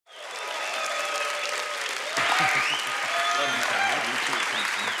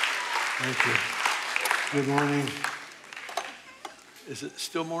Thank you. Good morning. Is it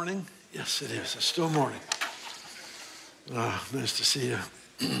still morning? Yes, it is. It's still morning. Nice to see you.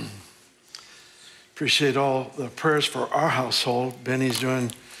 Appreciate all the prayers for our household. Benny's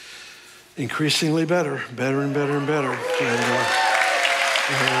doing increasingly better and better.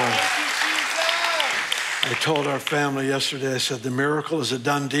 I told our family yesterday, I said, the miracle is a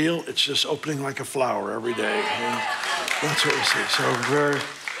done deal. It's just opening like a flower every day. And that's what we see. So very,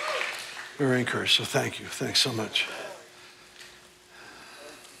 very encouraged. So thank you. Thanks so much.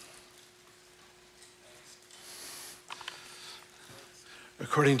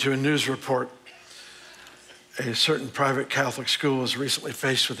 According to a news report, a certain private Catholic school was recently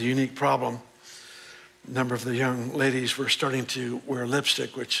faced with a unique problem. A number of the young ladies were starting to wear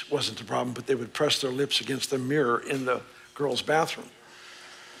lipstick, which wasn't a problem, but they would press their lips against the mirror in the girls' bathroom.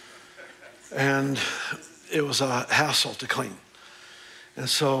 And it was a hassle to clean. And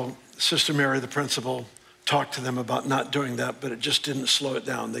so Sister Mary, the principal, talked to them about not doing that, but it just didn't slow it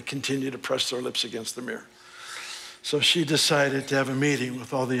down. They continued to press their lips against the mirror. So she decided to have a meeting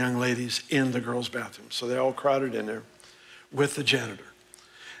with all the young ladies in the girls' bathroom. So they all crowded in there with the janitor.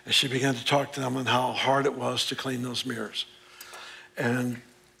 And she began to talk to them on how hard it was to clean those mirrors. And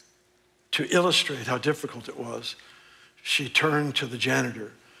to illustrate how difficult it was, she turned to the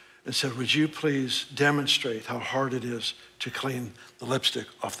janitor and said, would you please demonstrate how hard it is to clean the lipstick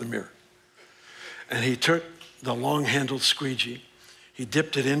off the mirror? And he took the long-handled squeegee, he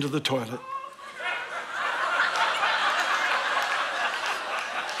dipped it into the toilet,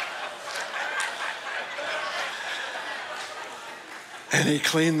 and he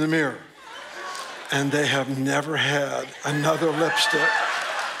cleaned the mirror. And they have never had another lipstick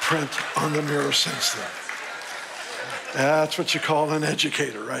print on the mirror since then. That's what you call an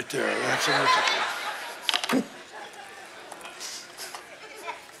educator right there. That's an educator.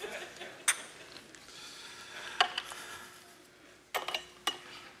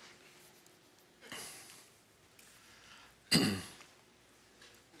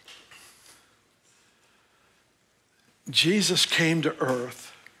 Jesus came to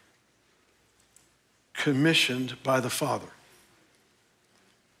earth commissioned by the Father.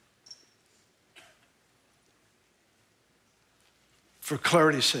 For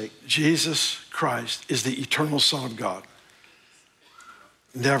clarity's sake, Jesus Christ is the eternal Son of God.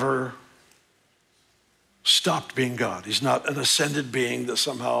 Never stopped being God. He's not an ascended being that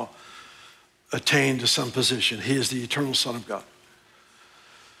somehow attained to some position. He is the eternal Son of God.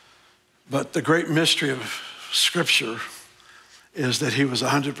 But the great mystery of Scripture is that he was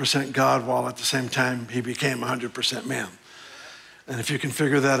 100% God while at the same time he became 100% man. And if you can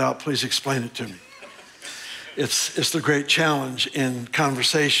figure that out, please explain it to me. It's the great challenge in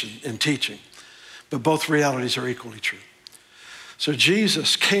conversation, in teaching, but both realities are equally true. So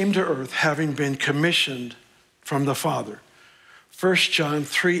Jesus came to earth having been commissioned from the Father. 1 John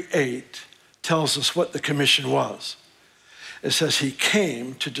 3:8 tells us what the commission was. It says he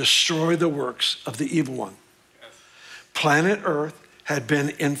came to destroy the works of the evil one. Planet Earth had been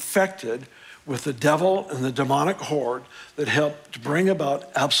infected with the devil and the demonic horde that helped bring about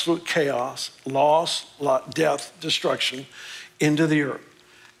absolute chaos, loss, death, destruction into the earth.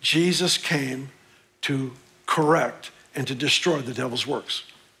 Jesus came to correct and to destroy the devil's works.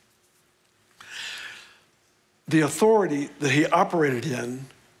 The authority that he operated in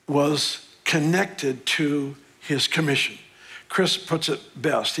was connected to his commission. Chris puts it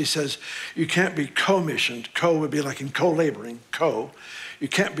best. He says, you can't be commissioned. Co would be like in co-laboring, co. You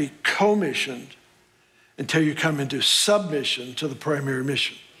can't be commissioned until you come into submission to the primary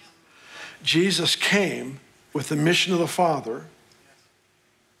mission. Jesus came with the mission of the Father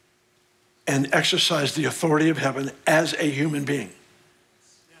and exercised the authority of heaven as a human being.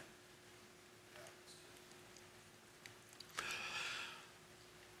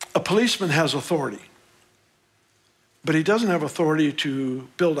 A policeman has authority, but he doesn't have authority to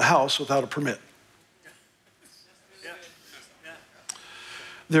build a house without a permit.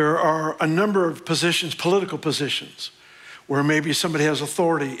 There are a number of positions, political positions, where maybe somebody has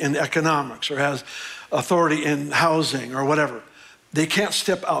authority in economics or has authority in housing or whatever. They can't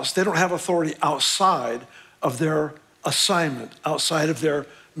step out. They don't have authority outside of their assignment, outside of their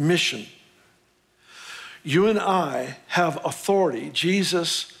mission. You and I have authority.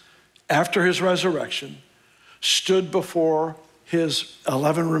 Jesus, after his resurrection, stood before his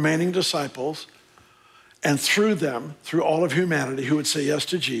 11 remaining disciples, and through them, through all of humanity who would say yes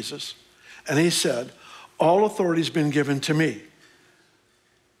to Jesus, and he said, all authority has been given to me.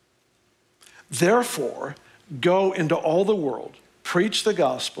 Therefore, go into all the world, preach the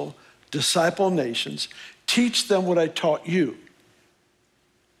gospel, disciple nations, teach them what I taught you.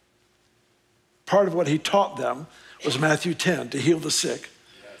 part of what he taught them was Matthew 10, to heal the sick,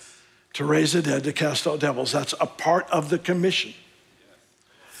 to raise the dead, to cast out devils. That's a part of the commission.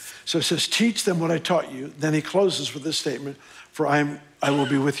 So it says, teach them what I taught you. Then he closes with this statement, for I will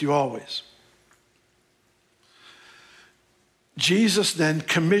be with you always. Jesus then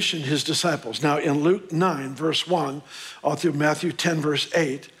commissioned his disciples. Now in Luke 9, verse 1, all through Matthew 10, verse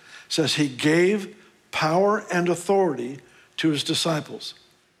 8, says he gave power and authority to his disciples.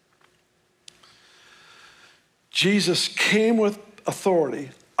 Jesus came with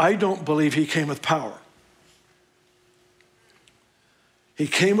authority. I don't believe he came with power. He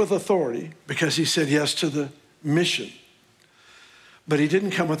came with authority because he said yes to the mission. But he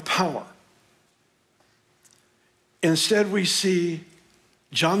didn't come with power. Instead, we see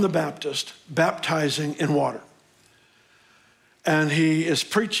John the Baptist baptizing in water. And he is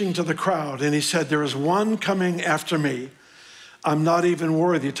preaching to the crowd, and he said, there is one coming after me. I'm not even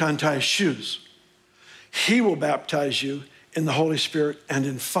worthy to untie his shoes. He will baptize you in the Holy Spirit and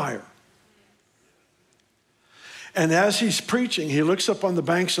in fire. And as he's preaching, he looks up on the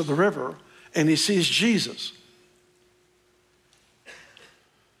banks of the river and he sees Jesus.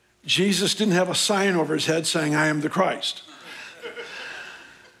 Jesus didn't have a sign over his head saying, I am the Christ.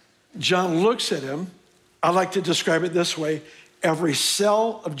 John looks at him. I like to describe it this way. Every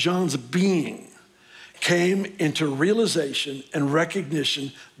cell of John's being came into realization and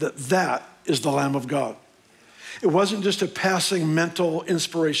recognition that that is the Lamb of God. It wasn't just a passing mental,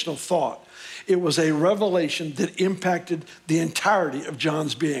 inspirational thought. It was a revelation that impacted the entirety of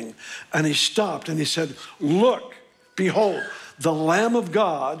John's being. And he stopped and he said, look, behold, the Lamb of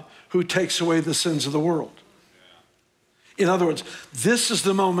God who takes away the sins of the world. In other words, this is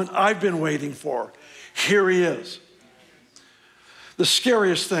the moment I've been waiting for. Here he is. The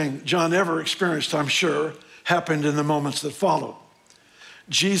scariest thing John ever experienced, I'm sure, happened in the moments that followed.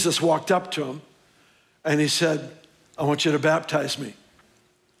 Jesus walked up to him and he said, I want you to baptize me.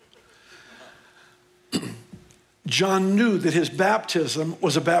 John knew that his baptism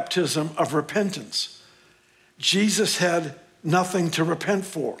was a baptism of repentance. Jesus had nothing to repent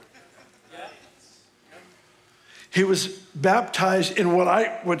for. He was baptized in what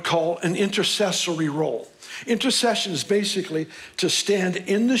I would call an intercessory role. Intercession is basically to stand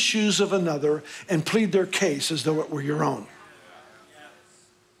in the shoes of another and plead their case as though it were your own.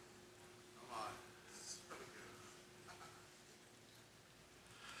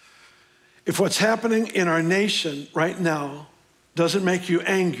 If what's happening in our nation right now doesn't make you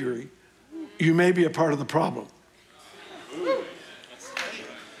angry, you may be a part of the problem.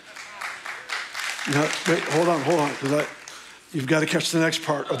 Now, wait, hold on, because you've got to catch the next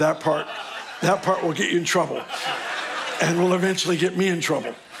part, or that part. That part will get you in trouble, and will eventually get me in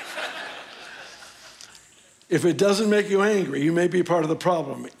trouble. If it doesn't make you angry, you may be part of the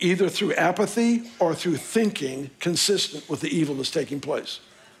problem, either through apathy or through thinking consistent with the evil that's taking place.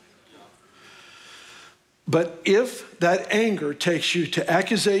 But if that anger takes you to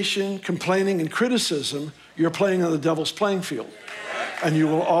accusation, complaining, and criticism, you're playing on the devil's playing field. And you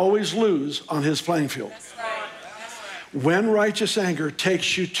will always lose on his playing field. When righteous anger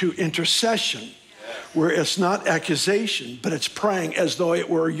takes you to intercession, where it's not accusation, but it's praying as though it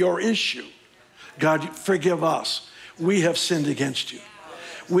were your issue. God, forgive us. We have sinned against you.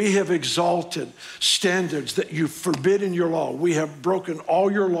 We have exalted standards that you forbid in your law. We have broken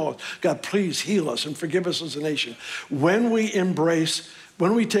all your laws. God, please heal us and forgive us as a nation. When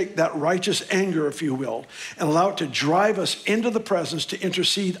we take that righteous anger, if you will, and allow it to drive us into the presence to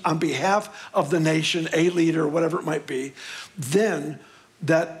intercede on behalf of the nation, a leader, whatever it might be, then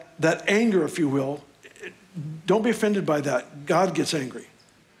that anger, if you will, don't be offended by that. God gets angry.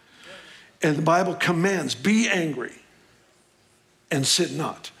 And the Bible commands, be angry and sin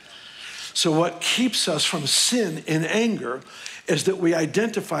not. So what keeps us from sin in anger is that we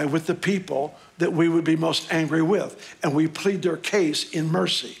identify with the people that we would be most angry with, and we plead their case in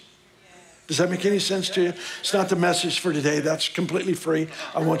mercy. Does that make any sense to you? It's not the message for today. That's completely free.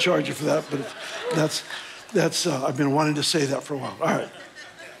 I won't charge you for that, but that's I've been wanting to say that for a while. All right.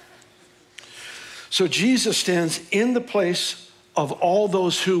 So Jesus stands in the place of all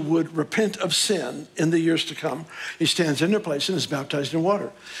those who would repent of sin in the years to come. He stands in their place and is baptized in water.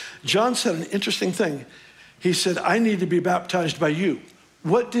 John said an interesting thing. He said, I need to be baptized by you.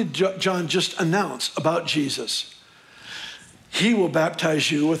 What did John just announce about Jesus? He will baptize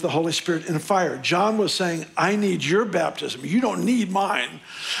you with the Holy Spirit and fire. John was saying, I need your baptism. You don't need mine.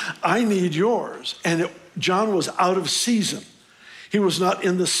 I need yours. And John was out of season. He was not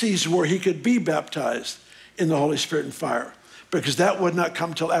in the season where he could be baptized in the Holy Spirit and fire, because that would not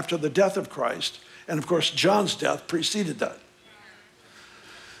come till after the death of Christ. And of course, John's death preceded that.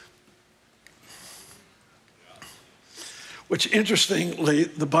 which interestingly,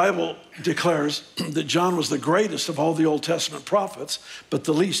 the Bible declares that John was the greatest of all the Old Testament prophets, but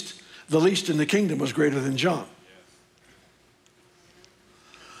the least in the kingdom was greater than John.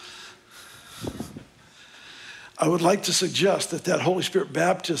 I would like to suggest that Holy Spirit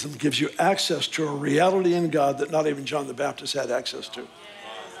baptism gives you access to a reality in God that not even John the Baptist had access to.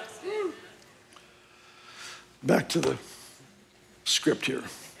 Back to the script here.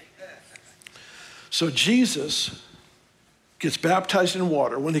 So Jesus gets baptized in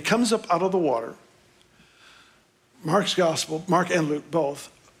water. When he comes up out of the water, Mark's gospel, Mark and Luke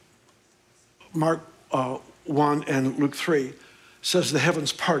both, Mark 1 and Luke 3, says the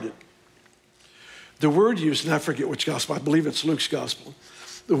heavens parted. The word used, and I forget which gospel, I believe it's Luke's gospel.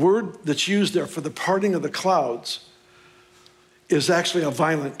 The word that's used there for the parting of the clouds is actually a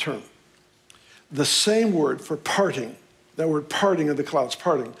violent term. The same word for parting, that word parting of the clouds,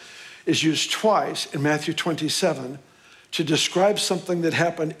 parting, is used twice in Matthew 27 to describe something that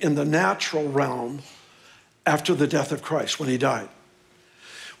happened in the natural realm after the death of Christ, when he died.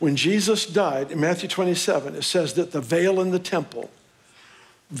 When Jesus died, in Matthew 27, it says that the veil in the temple,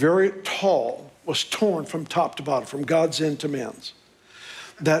 very tall, was torn from top to bottom, from God's end to man's.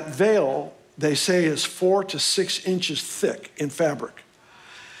 That veil, they say, is 4 to 6 inches thick in fabric.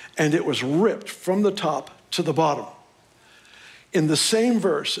 And it was ripped from the top to the bottom. In the same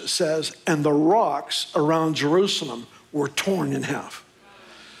verse, it says, and the rocks around Jerusalem were torn in half.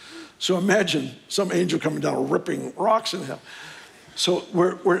 So imagine some angel coming down ripping rocks in half. So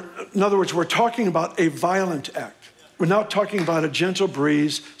in other words, we're talking about a violent act. We're not talking about a gentle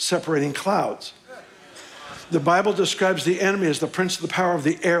breeze separating clouds. The Bible describes the enemy as the prince of the power of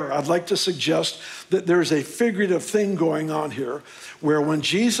the air. I'd like to suggest that there's a figurative thing going on here where when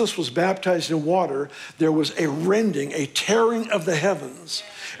Jesus was baptized in water, there was a rending, a tearing of the heavens,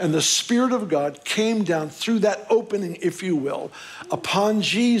 and the Spirit of God came down through that opening, if you will, upon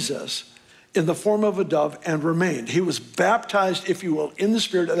Jesus in the form of a dove and remained. He was baptized, if you will, in the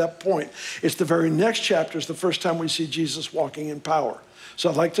Spirit at that point. It's the very next chapter is the first time we see Jesus walking in power. So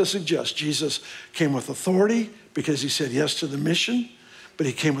I'd like to suggest Jesus came with authority because he said yes to the mission, but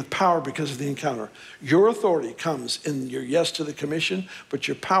he came with power because of the encounter. Your authority comes in your yes to the commission, but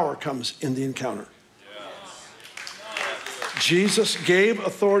your power comes in the encounter. Jesus gave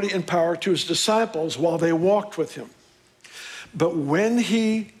authority and power to his disciples while they walked with him. But when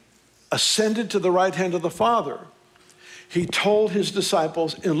he ascended to the right hand of the Father, he told his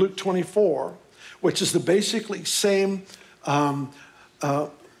disciples in Luke 24, which is the basically same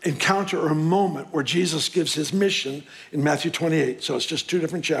encounter or moment where Jesus gives his mission in Matthew 28. So it's just 2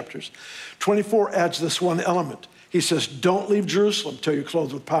 different chapters. 24 adds this one element. He says, don't leave Jerusalem till you're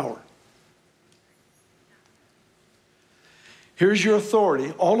clothed with power. Here's your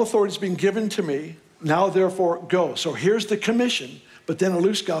authority. All authority has been given to me. Now, therefore, go. So here's the commission. But then in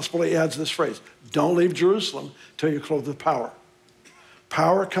Luke's gospel, he adds this phrase, don't leave Jerusalem till you're clothed with power.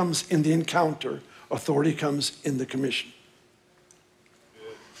 Power comes in the encounter. Authority comes in the commission.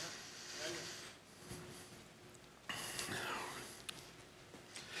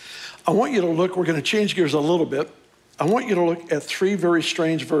 I want you to look, we're going to change gears a little bit. I want you to look at 3 very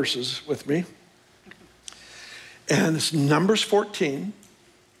strange verses with me. And it's Numbers 14,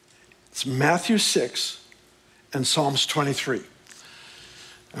 it's Matthew 6, and Psalms 23.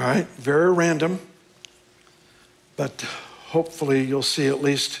 All right, very random, but hopefully you'll see at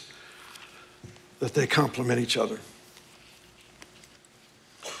least that they complement each other.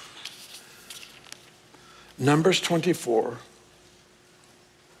 Numbers 24.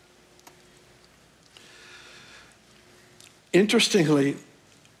 Interestingly,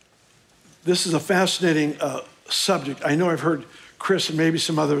 this is a fascinating subject. I know I've heard Chris and maybe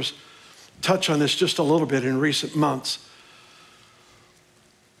some others touch on this just a little bit in recent months.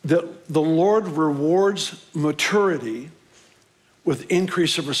 That the Lord rewards maturity with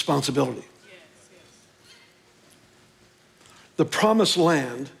increase of responsibility. The promised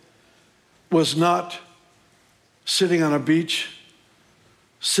land was not sitting on a beach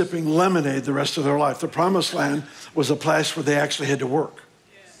sipping lemonade the rest of their life. The promised land was a place where they actually had to work.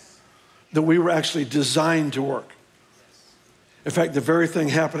 That we were actually designed to work. In fact, the very thing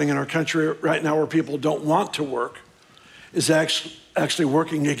happening in our country right now where people don't want to work is actually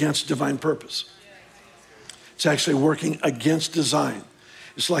working against divine purpose. It's actually working against design.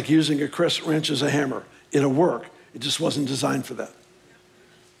 It's like using a crescent wrench as a hammer. It'll work. It just wasn't designed for that.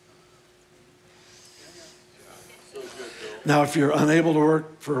 Now, if you're unable to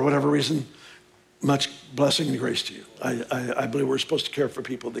work for whatever reason, much blessing and grace to you. I believe we're supposed to care for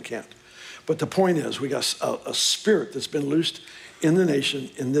people that can't. But the point is, we got a spirit that's been loosed in the nation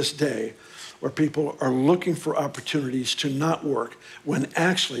in this day where people are looking for opportunities to not work when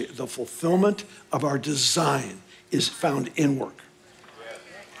actually the fulfillment of our design is found in work.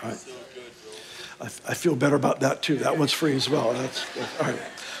 All right. I feel better about that too. That one's free as well. All right,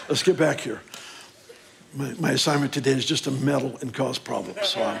 let's get back here. My assignment today is just to meddle and cause problems.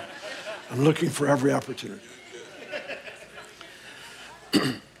 So I'm looking for every opportunity.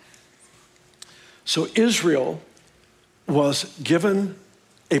 So Israel was given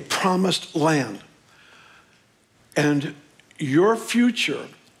a promised land. And your future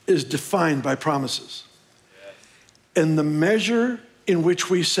is defined by promises. And the measure in which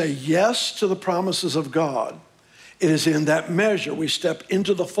we say yes to the promises of God, it is in that measure we step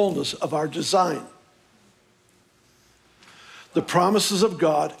into the fullness of our design. The promises of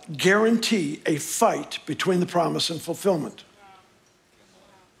God guarantee a fight between the promise and fulfillment.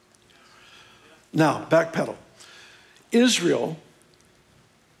 Now, backpedal. Israel,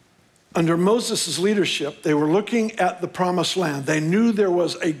 under Moses' leadership, they were looking at the promised land. They knew there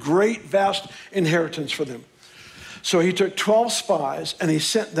was a great, vast inheritance for them. So he took 12 spies and he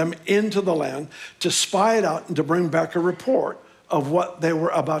sent them into the land to spy it out and to bring back a report of what they were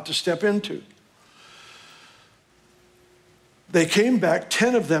about to step into. They came back,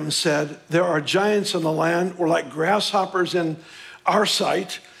 10 of them said, there are giants in the land. We're like grasshoppers in our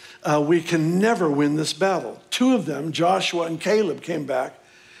sight. We can never win this battle. 2 of them, Joshua and Caleb, came back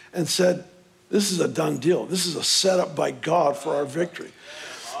and said, this is a done deal. This is a setup by God for our victory.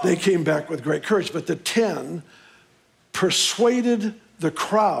 They came back with great courage, but the 10 persuaded the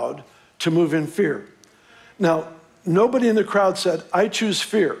crowd to move in fear. Now, nobody in the crowd said, I choose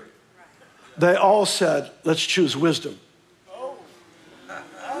fear. They all said, let's choose wisdom.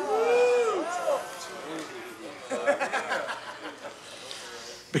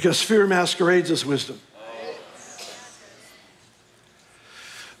 Because fear masquerades as wisdom.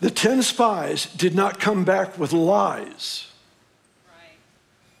 The 10 spies did not come back with lies.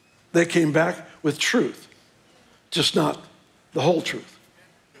 They came back with truth, just not the whole truth.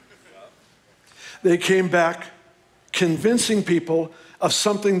 They came back convincing people of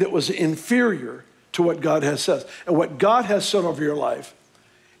something that was inferior to what God has said. And what God has said over your life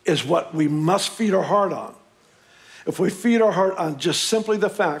is what we must feed our heart on. If we feed our heart on just simply the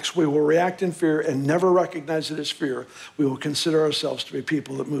facts, we will react in fear and never recognize it as fear. We will consider ourselves to be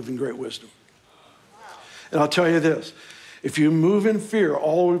people that move in great wisdom. And I'll tell you this, if you move in fear,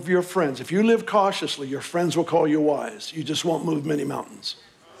 all of your friends, if you live cautiously, your friends will call you wise. You just won't move many mountains.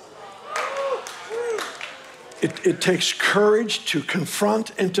 It takes courage to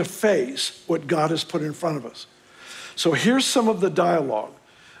confront and to face what God has put in front of us. So here's some of the dialogue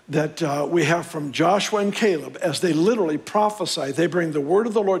that we have from Joshua and Caleb as they literally prophesy. They bring the word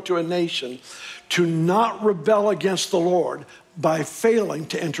of the Lord to a nation to not rebel against the Lord by failing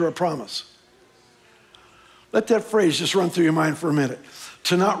to enter a promise. Let that phrase just run through your mind for a minute.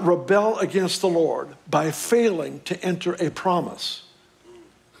 To not rebel against the Lord by failing to enter a promise.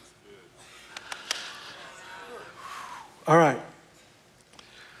 All right.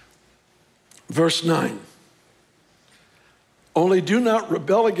 Verse 9. Only do not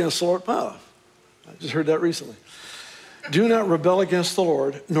rebel against the Lord. Oh, I just heard that recently. Do not rebel against the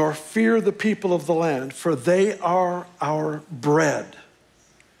Lord, nor fear the people of the land, for they are our bread.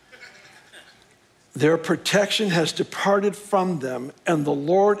 Their protection has departed from them, and the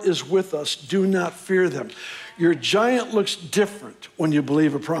Lord is with us. Do not fear them. Your giant looks different when you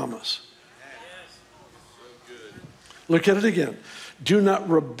believe a promise. Look at it again. Do not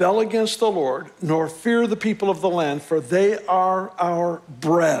rebel against the Lord, nor fear the people of the land, for they are our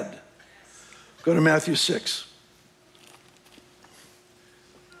bread. Go to Matthew 6.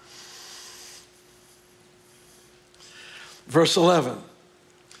 Verse 11.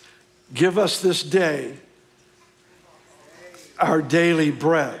 Give us this day our daily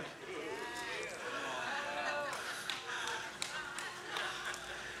bread.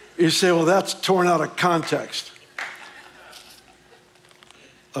 You say, well, that's torn out of context.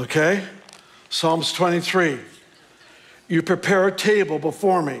 Okay? Psalms 23. You prepare a table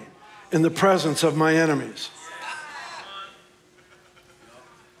before me in the presence of my enemies.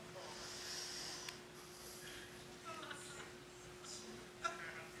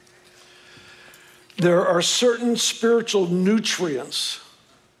 There are certain spiritual nutrients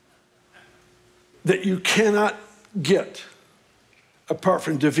that you cannot get apart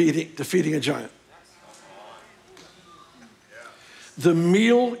from defeating a giant. The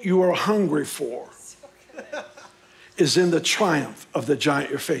meal you are hungry for is in the triumph of the giant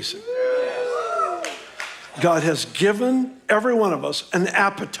you're facing. God has given every one of us an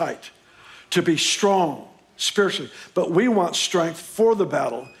appetite to be strong spiritually, but we want strength for the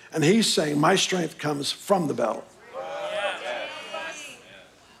battle, And he's saying, my strength comes from the battle.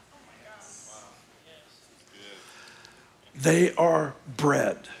 They are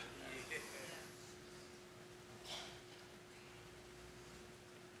bread.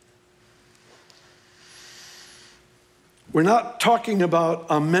 We're not talking about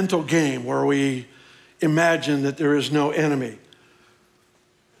a mental game where we imagine that there is no enemy.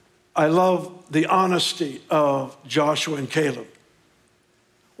 I love the honesty of Joshua and Caleb,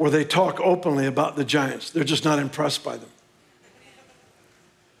 where they talk openly about the giants. They're just not impressed by them.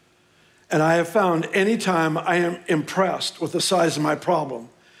 And I have found anytime I am impressed with the size of my problem,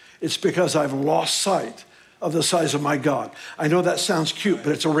 it's because I've lost sight of the size of my God. I know that sounds cute,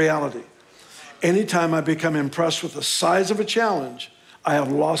 but it's a reality. Anytime I become impressed with the size of a challenge, I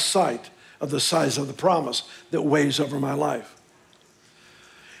have lost sight of the size of the promise that weighs over my life.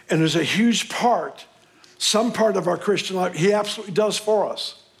 And there's a huge part, some part of our Christian life, he absolutely does for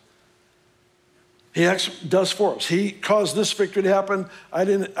us. He actually does for us. He caused this victory to happen. I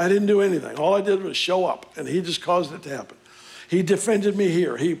didn't do anything. All I did was show up, and he just caused it to happen. He defended me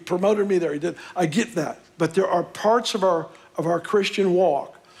here. He promoted me there. He did. I get that. But there are parts of our Christian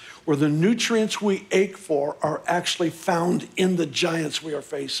walk where the nutrients we ache for are actually found in the giants we are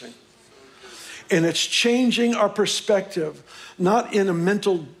facing. And it's changing our perspective, not in a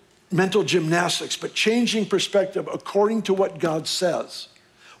mental gymnastics, but changing perspective according to what God says.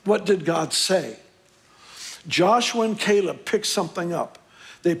 What did God say? Joshua and Caleb picked something up.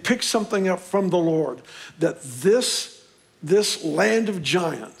 They picked something up from the Lord, that this land of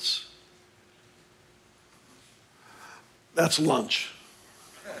giants, that's lunch.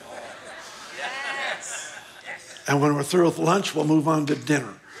 And when we're through with lunch, we'll move on to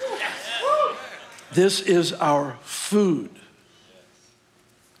dinner. This is our food.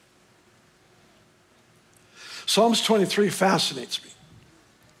 Psalms 23 fascinates me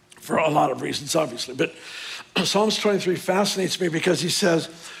for a lot of reasons, obviously, but Psalms 23 fascinates me because he says,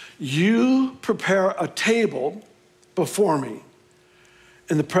 you prepare a table before me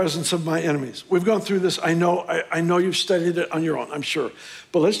in the presence of my enemies. We've gone through this. I know you've studied it on your own, I'm sure.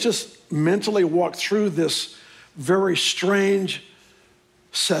 But let's just mentally walk through this very strange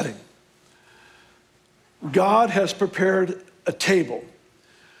setting. God has prepared a table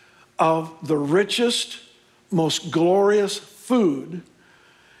of the richest, most glorious food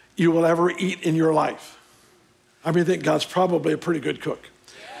you will ever eat in your life. I mean, I think God's probably a pretty good cook.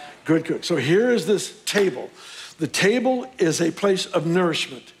 Good cook. So here is this table. The table is a place of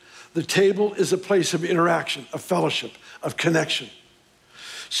nourishment. The table is a place of interaction, of fellowship, of connection.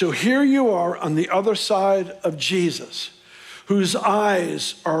 So here you are on the other side of Jesus, whose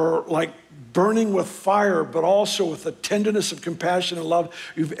eyes are like burning with fire, but also with the tenderness of compassion and love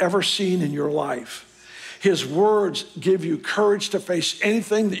you've ever seen in your life. His words give you courage to face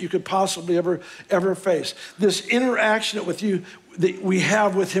anything that you could possibly ever face. This interaction with you that we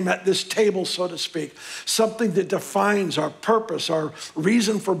have with him at this table, so to speak, something that defines our purpose, our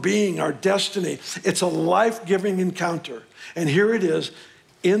reason for being, our destiny. It's a life-giving encounter. And here it is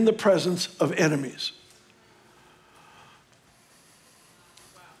in the presence of enemies.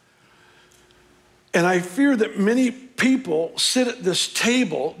 And I fear that many people sit at this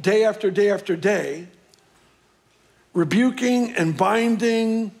table day after day after day, rebuking and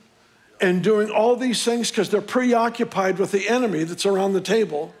binding and doing all these things because they're preoccupied with the enemy that's around the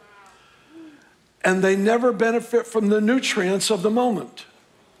table, and they never benefit from the nutrients of the moment.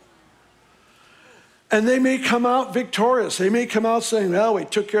 And they may come out victorious. They may come out saying, well, we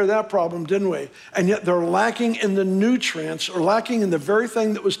took care of that problem, didn't we? And yet they're lacking in the nutrients, or lacking in the very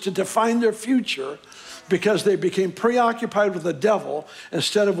thing that was to define their future, because they became preoccupied with the devil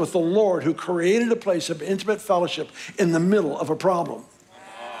instead of with the Lord, who created a place of intimate fellowship in the middle of a problem.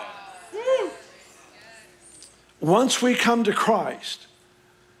 Once we come to Christ,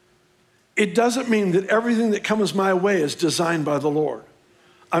 it doesn't mean that everything that comes my way is designed by the Lord.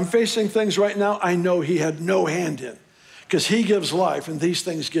 I'm facing things right now I know he had no hand in, because he gives life and these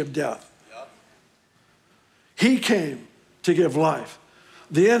things give death. He came to give life.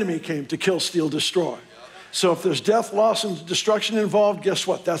 The enemy came to kill, steal, destroy. So if there's death, loss, and destruction involved, guess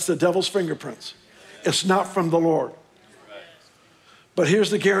what? That's the devil's fingerprints. It's not from the Lord. But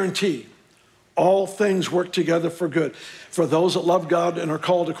here's the guarantee. All things work together for good for those that love God and are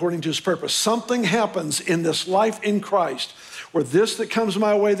called according to his purpose. Something happens in this life in Christ where this that comes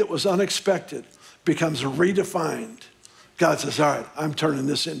my way that was unexpected becomes redefined. God says, all right, I'm turning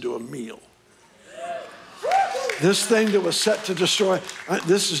this into a meal. This thing that was set to destroy,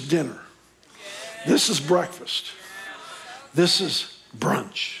 this is dinner. This is breakfast. This is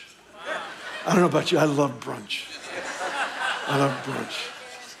brunch. I don't know about you, I love brunch. I love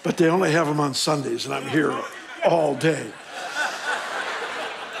brunch. But they only have them on Sundays, and I'm here all day.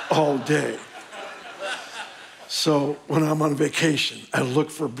 All day. So when I'm on vacation, I look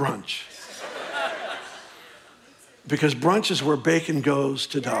for brunch. Because brunch is where bacon goes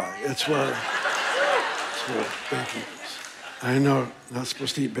to die. It's where bacon goes. I know I'm not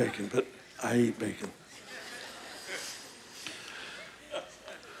supposed to eat bacon, but I eat bacon.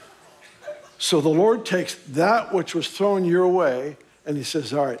 So the Lord takes that which was thrown your way, and he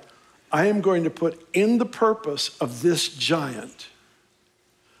says, all right, I am going to put in the purpose of this giant,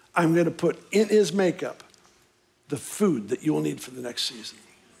 I'm going to put in his makeup the food that you will need for the next season.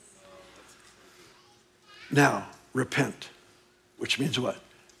 Now, repent, which means what?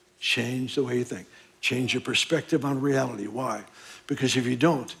 Change the way you think. Change your perspective on reality. Why? Because if you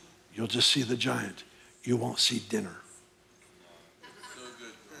don't, you'll just see the giant. You won't see dinner.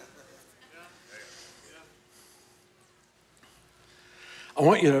 I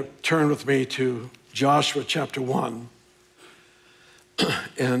want you to turn with me to Joshua chapter 1.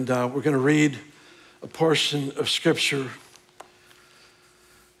 And we're going to read a portion of scripture.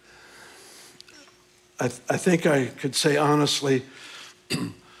 I think I could say honestly,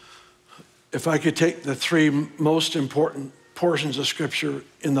 if I could take the three most important portions of scripture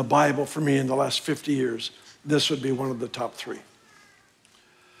in the Bible for me in the last 50 years, this would be one of the top three.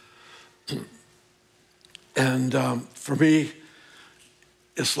 And for me,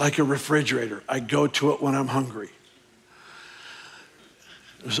 it's like a refrigerator. I go to it when I'm hungry.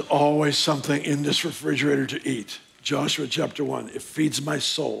 There's always something in this refrigerator to eat. Joshua chapter 1, it feeds my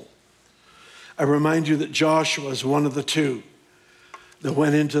soul. I remind you that Joshua is one of the two that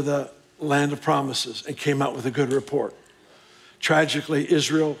went into the land of promises and came out with a good report. Tragically,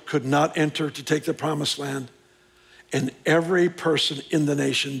 Israel could not enter to take the promised land, and every person in the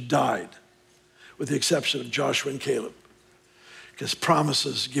nation died, with the exception of Joshua and Caleb. Because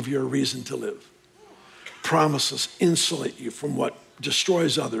promises give you a reason to live. Promises insulate you from what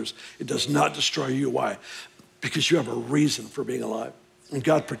destroys others. It does not destroy you. Why? Because you have a reason for being alive. And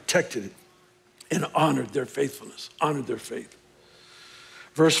God protected it and honored their faithfulness, honored their faith.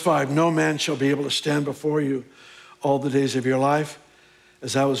 Verse 5, no man shall be able to stand before you all the days of your life.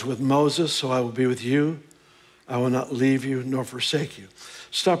 As I was with Moses, so I will be with you. I will not leave you nor forsake you.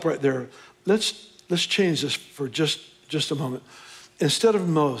 Stop right there. Let's change this for just a moment. Instead of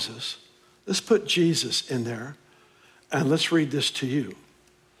Moses, let's put Jesus in there, and let's read this to you,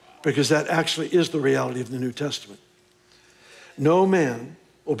 because that actually is the reality of the New Testament. No man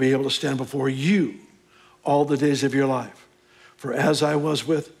will be able to stand before you all the days of your life. For as I was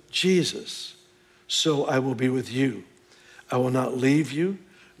with Jesus, so I will be with you. I will not leave you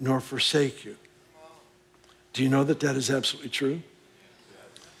nor forsake you. Do you know that that is absolutely true?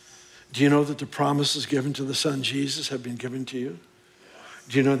 Do you know that the promises given to the Son Jesus have been given to you?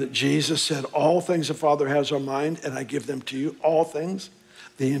 Do you know that Jesus said, all things the Father has are mine, and I give them to you, all things?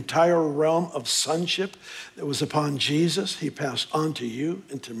 The entire realm of sonship that was upon Jesus, he passed on to you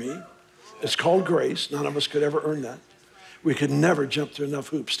and to me. It's called grace. None of us could ever earn that. We could never jump through enough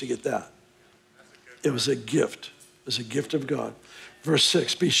hoops to get that. It was a gift. It was a gift of God. Verse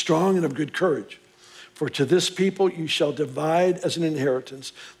 6, be strong and of good courage. For to this people you shall divide as an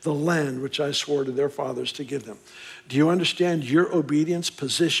inheritance the land which I swore to their fathers to give them. Do you understand your obedience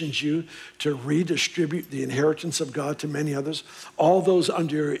positions you to redistribute the inheritance of God to many others? All those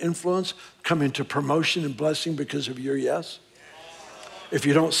under your influence come into promotion and blessing because of your yes? If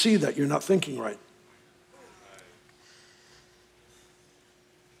you don't see that, you're not thinking right.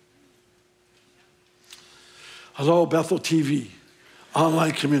 Hello, Bethel TV.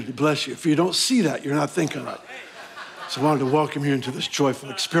 Online community, bless you. If you don't see that, you're not thinking right. So I wanted to welcome you into this joyful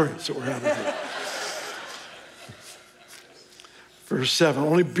experience that we're having here. Verse 7,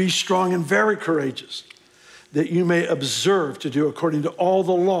 only be strong and very courageous, that you may observe to do according to all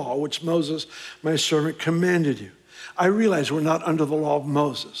the law which Moses, my servant, commanded you. I realize we're not under the law of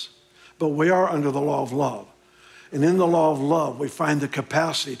Moses, but we are under the law of love. And in the law of love, we find the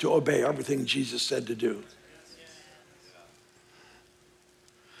capacity to obey everything Jesus said to do.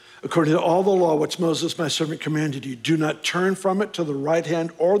 According to all the law which Moses, my servant, commanded you, do not turn from it to the right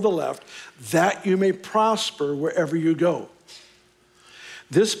hand or the left, that you may prosper wherever you go.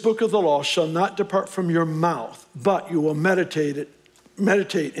 This book of the law shall not depart from your mouth, but you will meditate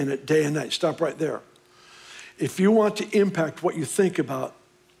in it day and night. Stop right there. If you want to impact what you think about,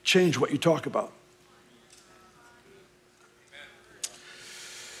 change what you talk about.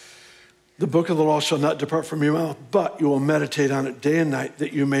 The book of the law shall not depart from your mouth, but you will meditate on it day and night,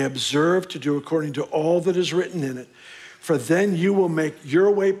 that you may observe to do according to all that is written in it. For then you will make your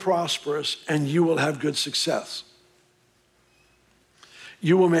way prosperous, and you will have good success.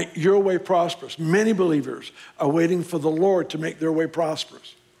 You will make your way prosperous. Many believers are waiting for the Lord to make their way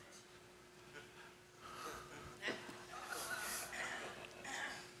prosperous.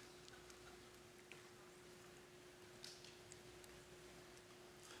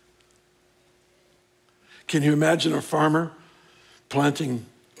 Can you imagine a farmer planting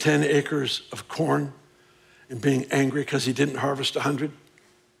 10 acres of corn and being angry because he didn't harvest 100?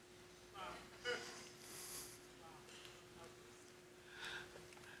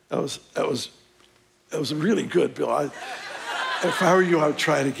 That was really good, Bill. If I were you, I would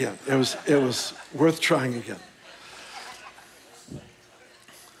try it again. It was worth trying again.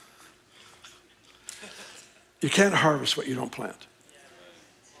 You can't harvest what you don't plant.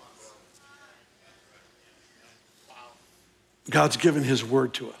 God's given his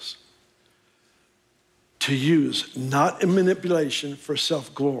word to us to use, not in manipulation for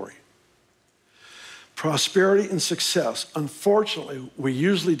self-glory. Prosperity and success, unfortunately, we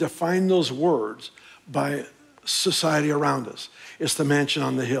usually define those words by society around us. It's the mansion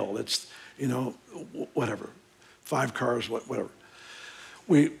on the hill. It's, whatever, 5 cars, whatever.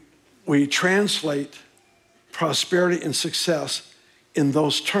 We translate prosperity and success in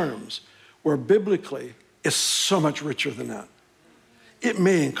those terms, where biblically it's so much richer than that. It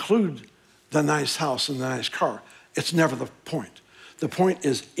may include the nice house and the nice car. It's never the point. The point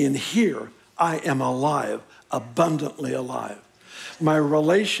is, in here, I am alive, abundantly alive. My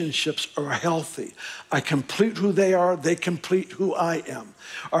relationships are healthy. I complete who they are. They complete who I am.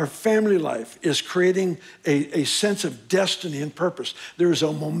 Our family life is creating a sense of destiny and purpose. There is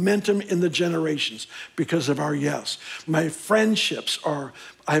a momentum in the generations because of our yes. My friendships I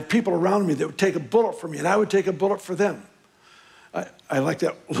have people around me that would take a bullet for me, and I would take a bullet for them. I like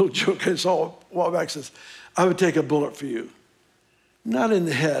that little joke I saw a while back. Says, I would take a bullet for you. Not in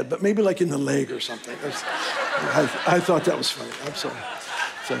the head, but maybe like in the leg or something. I thought that was funny. I'm sorry.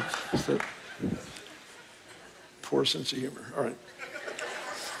 So, poor sense of humor. All right.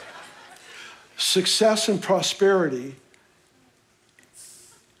 Success and prosperity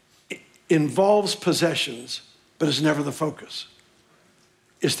involves possessions, but is never the focus.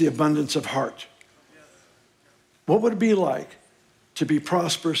 It's the abundance of heart. What would it be like to be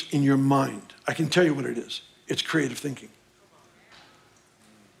prosperous in your mind? I can tell you what it is. It's creative thinking.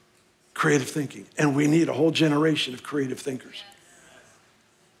 Creative thinking. And we need a whole generation of creative thinkers.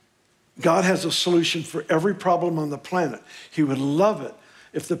 God has a solution for every problem on the planet. He would love it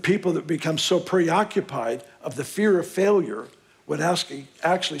if the people that become so preoccupied of the fear of failure would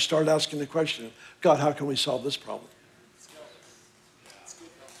actually start asking the question, God, how can we solve this problem?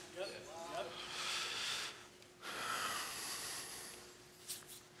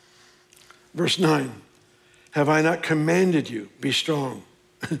 Verse 9, have I not commanded you, be strong?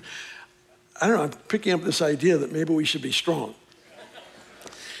 I don't know, I'm picking up this idea that maybe we should be strong.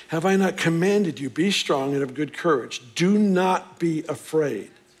 Have I not commanded you, be strong and of good courage. Do not be afraid,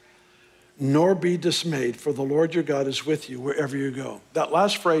 nor be dismayed, for the Lord your God is with you wherever you go. That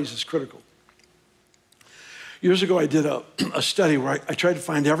last phrase is critical. Years ago, I did a study where I tried to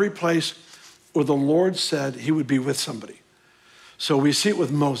find every place where the Lord said he would be with somebody. So we see it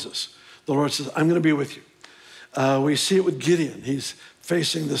with Moses. The Lord says, I'm going to be with you. We see it with Gideon. He's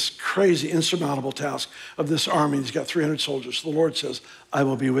facing this crazy, insurmountable task of this army. He's got 300 soldiers. The Lord says, I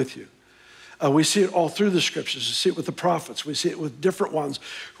will be with you. We see it all through the scriptures. We see it with the prophets. We see it with different ones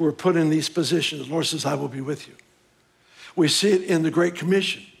who are put in these positions. The Lord says, I will be with you. We see it in the Great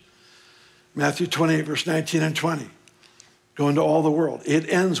Commission. Matthew 28, verse 19 and 20. Go into all the world. It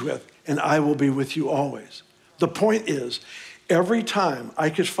ends with, and I will be with you always. The point is, every time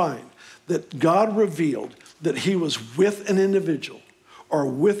I could find that God revealed that he was with an individual or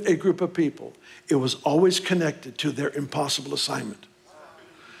with a group of people, it was always connected to their impossible assignment.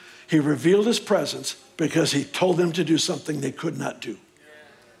 He revealed his presence because he told them to do something they could not do.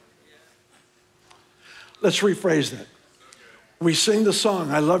 Let's rephrase that. We sing the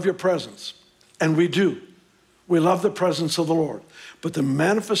song, I love your presence, and we do. We love the presence of the Lord. But the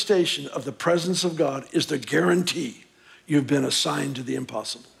manifestation of the presence of God is the guarantee you've been assigned to the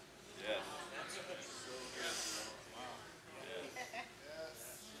impossible.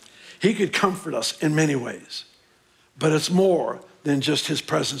 He could comfort us in many ways, but it's more than just his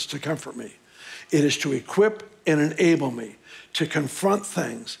presence to comfort me. It is to equip and enable me to confront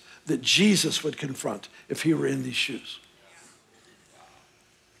things that Jesus would confront if he were in these shoes.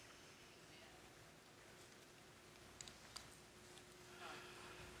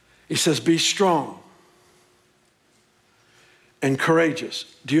 He says, be strong and courageous.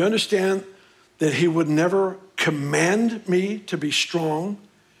 Do you understand that he would never command me to be strong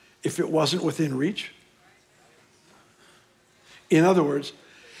if it wasn't within reach? In other words,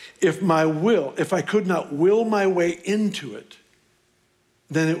 if I could not will my way into it,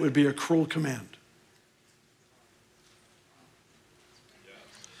 then it would be a cruel command.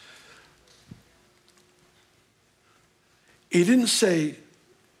 He didn't say,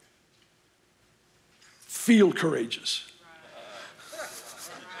 feel courageous.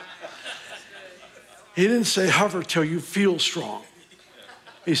 He didn't say, hover till you feel strong.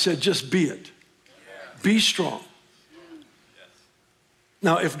 He said, just be it. Be strong.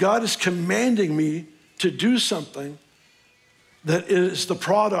 Now, if God is commanding me to do something that is the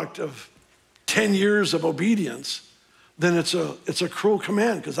product of 10 years of obedience, then it's a cruel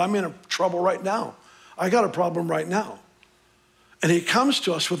command because I'm in trouble right now. I got a problem right now. And he comes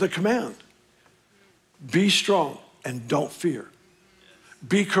to us with a command. Be strong and don't fear.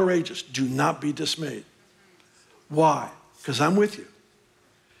 Be courageous. Do not be dismayed. Why? Because I'm with you.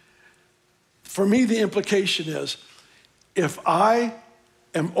 For me, the implication is, if I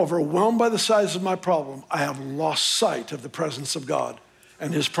am overwhelmed by the size of my problem, I have lost sight of the presence of God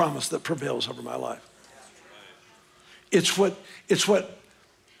and his promise that prevails over my life. It's what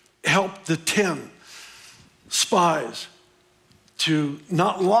helped the 10 spies to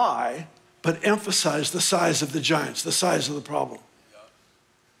not lie, but emphasize the size of the giants, the size of the problem.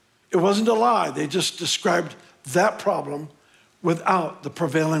 It wasn't a lie. They just described that problem without the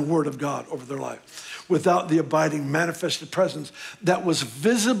prevailing word of God over their life, without the abiding manifested presence that was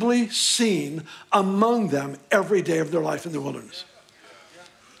visibly seen among them every day of their life in the wilderness.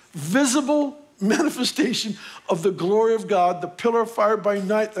 Visible manifestation of the glory of God, the pillar of fire by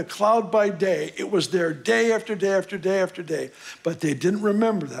night, the cloud by day. It was there day after day after day after day. But they didn't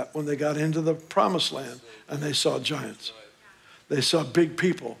remember that when they got into the promised land and they saw giants. They saw big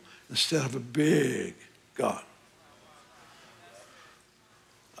people instead of a big God.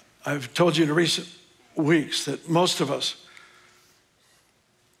 I've told you in recent weeks that most of us,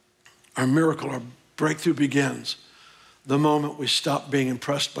 our miracle, our breakthrough begins the moment we stop being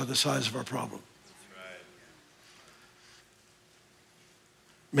impressed by the size of our problem.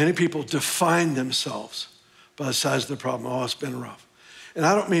 Many people define themselves by the size of the problem. Oh, it's been rough. And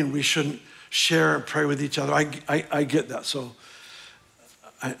I don't mean we shouldn't share and pray with each other. I get that. So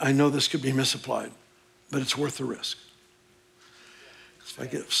I know this could be misapplied, but it's worth the risk. If I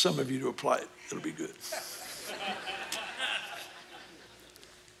get some of you to apply it, it'll be good.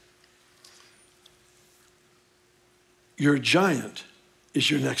 Your giant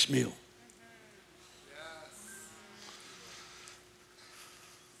is your next meal.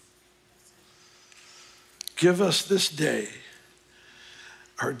 Give us this day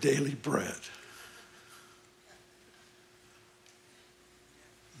our daily bread.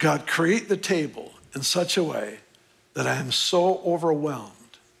 God, create the table in such a way that I am so overwhelmed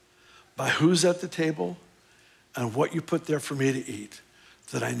by who's at the table and what you put there for me to eat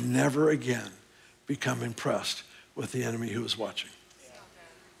that I never again become impressed with the enemy who is watching.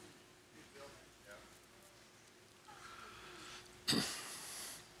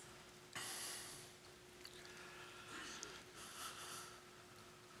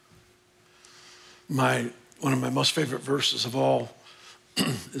 One of my most favorite verses of all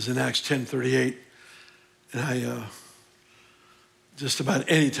is in Acts 10:38. And I, just about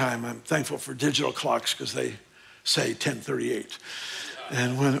any time, I'm thankful for digital clocks because they say 10:38.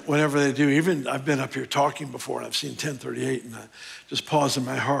 And whenever they do, even I've been up here talking before and I've seen 10:38 and I just pause in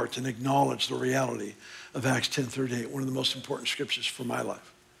my heart and acknowledge the reality of Acts 10:38, one of the most important scriptures for my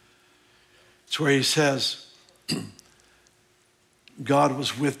life. It's where he says, God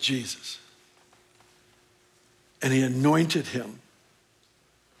was with Jesus and he anointed him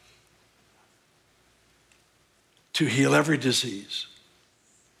to heal every disease,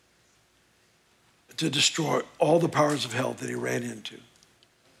 to destroy all the powers of hell that he ran into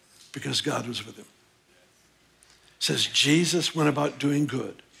because God was with him. It says Jesus went about doing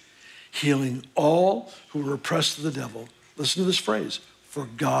good, healing all who were oppressed of the devil. Listen to this phrase, for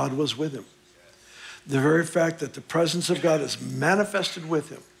God was with him. The very fact that the presence of God is manifested with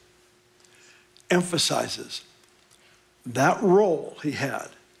him emphasizes that role he had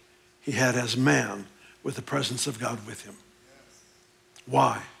as man with the presence of God with him.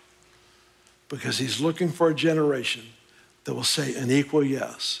 Why? Because he's looking for a generation that will say an equal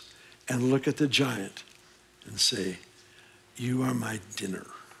yes and look at the giant and say, you are my dinner.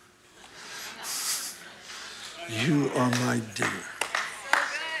 You are my dinner.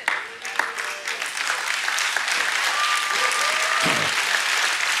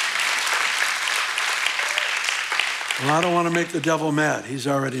 Well, I don't want to make the devil mad. He's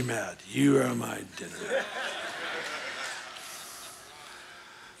already mad. You are my dinner.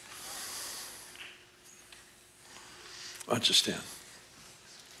 Why don't you stand?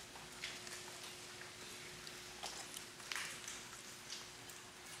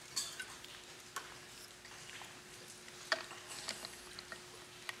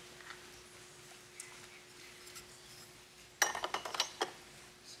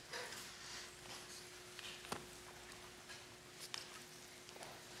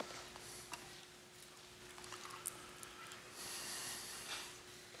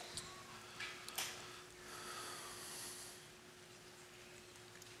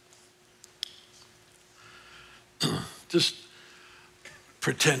 Just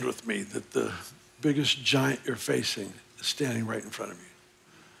pretend with me that the biggest giant you're facing is standing right in front of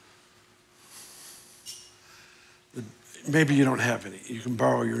you. Maybe you don't have any. You can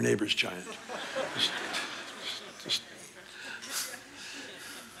borrow your neighbor's giant. Just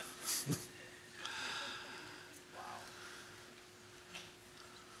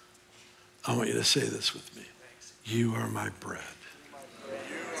I want you to say this with me. You are my bread.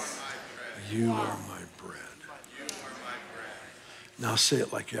 You are my bread. Now say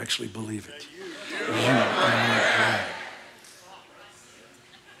it like you actually believe it. You are my bread.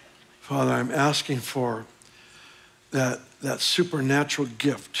 Father, I'm asking for that supernatural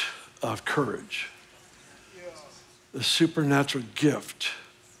gift of courage, the supernatural gift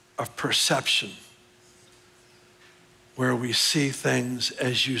of perception, where we see things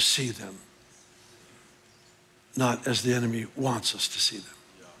as you see them, not as the enemy wants us to see them.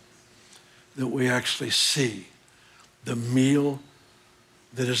 That we actually see the meal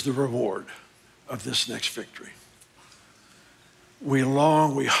that is the reward of this next victory. We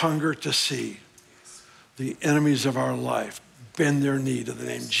long, we hunger to see the enemies of our life bend their knee to the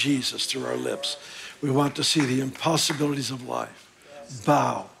name Jesus through our lips. We want to see the impossibilities of life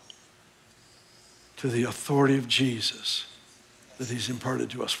bow to the authority of Jesus that he's imparted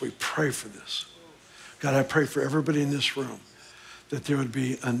to us. We pray for this. God, I pray for everybody in this room that there would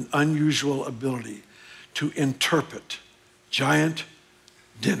be an unusual ability to interpret giant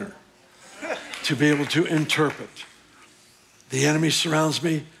dinner, to be able to interpret. The enemy surrounds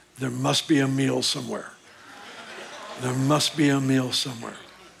me, there must be a meal somewhere. There must be a meal somewhere.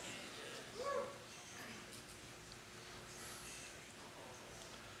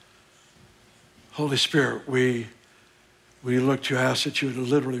 Holy Spirit, we look to ask that you would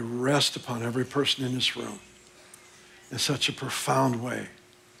literally rest upon every person in this room in such a profound way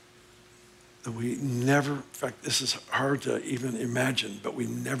that we never, in fact, this is hard to even imagine, but we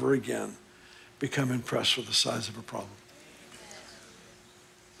never again become impressed with the size of a problem.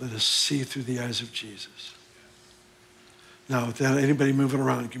 Let us see through the eyes of Jesus. Now, without anybody moving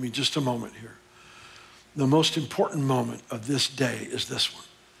around, give me just a moment here. The most important moment of this day is this one.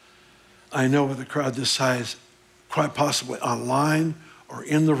 I know with a crowd this size, quite possibly online or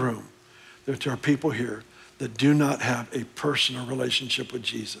in the room, that there are people here that do not have a personal relationship with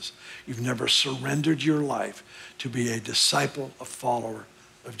Jesus. You've never surrendered your life to be a disciple, a follower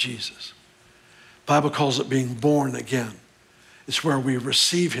of Jesus. The Bible calls it being born again. It's where we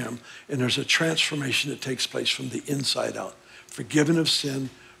receive him, and there's a transformation that takes place from the inside out. Forgiven of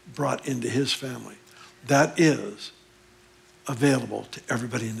sin, brought into his family. That is available to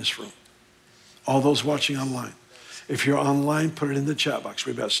everybody in this room. All those watching online. If you're online, put it in the chat box.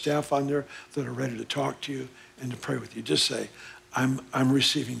 We've got staff on there that are ready to talk to you and to pray with you. Just say, I'm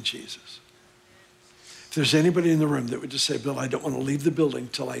receiving Jesus. If there's anybody in the room that would just say, Bill, I don't want to leave the building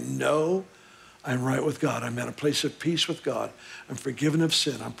till I know I'm right with God. I'm at a place of peace with God. I'm forgiven of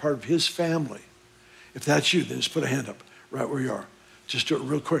sin. I'm part of his family. If that's you, then just put a hand up right where you are. Just do it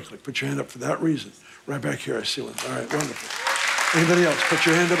real quickly. Put your hand up for that reason. Right back here, I see one. All right, wonderful. Anybody else? Put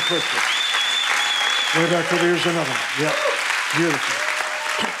your hand up quickly. Way back over here's another one. Yep,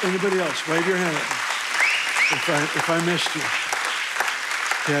 beautiful. Anybody else? Wave your hand at me. If I missed you.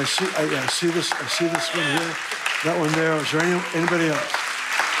 Yeah, I see this. I see this one here. That one there. Is there anybody else?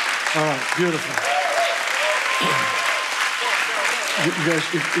 All right, beautiful.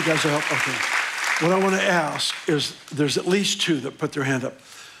 You guys are help. Okay. What I want to ask is, there's at least two that put their hand up.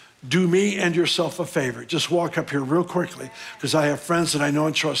 Do me and yourself a favor. Just walk up here real quickly, because I have friends that I know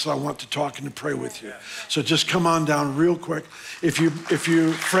and trust that I want to talk and to pray with you. So just come on down real quick. If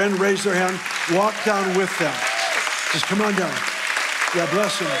your friend raised their hand, walk down with them. Just come on down. Yeah,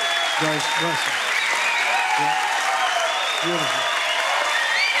 bless them, guys. Bless them. Yeah. Beautiful.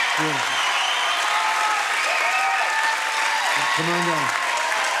 Beautiful. Yeah, come on down.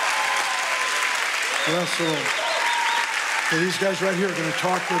 Bless the Lord. So these guys right here are going to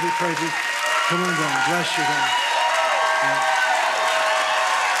talk with you, pray with you. Come on down. Bless you, guys. Yeah.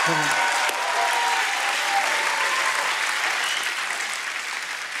 Come on.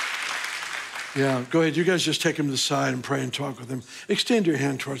 Yeah, go ahead. You guys just take them to the side and pray and talk with them. Extend your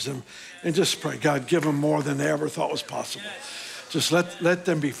hand towards them and just pray. God, give them more than they ever thought was possible. Just let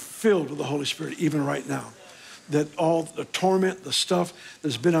them be filled with the Holy Spirit even right now. That all the torment, the stuff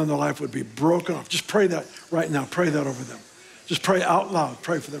that's been on their life would be broken off. Just pray that right now. Pray that over them. Just pray out loud.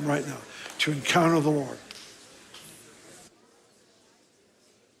 Pray for them right now to encounter the Lord.